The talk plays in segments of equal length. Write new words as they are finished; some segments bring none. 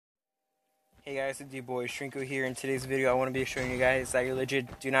Hey guys, it's your boy Shrinko here. In today's video I want to be showing you guys that you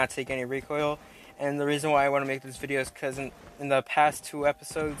legit do not take any recoil. And the reason why I want to make this video is because in the past two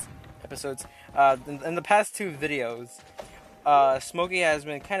videos, Smokey has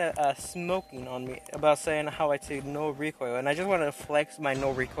been kind of smoking on me about saying how I take no recoil. And I just want to flex my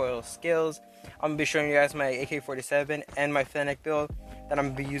no recoil skills. I'm going to be showing you guys my AK-47 and my Fennec build that I'm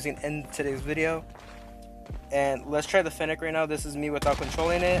going to be using in today's video. And let's try the Fennec right now. This is me without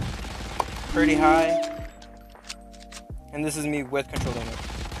controlling it. Pretty high, and this is me with controlling it.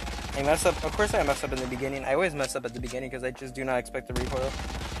 I mess up, of course I mess up in the beginning. I always mess up at the beginning because I just do not expect the recoil.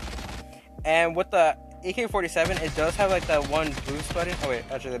 And with the AK-47, it does have like that one boost button. Oh wait,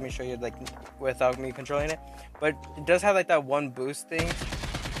 actually let me show you like without me controlling it. But it does have like that one boost thing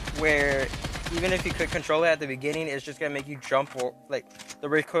where even if you could control it at the beginning, it's just gonna make you jump, or like the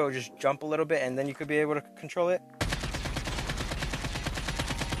recoil will just jump a little bit and then you could be able to control it.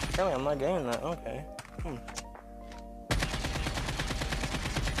 Apparently I'm not getting that. Okay.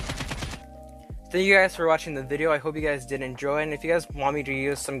 Thank you guys for watching the video. I hope you guys did enjoy. And if you guys want me to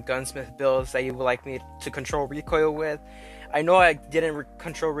use some gunsmith builds that you would like me to control recoil with, I know I didn't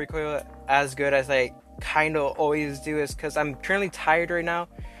control recoil as good as I kind of always do, is because I'm currently tired right now.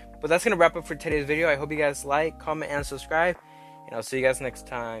 But that's going to wrap up for today's video. I hope you guys like, comment, and subscribe. And I'll see you guys next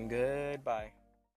time. Goodbye.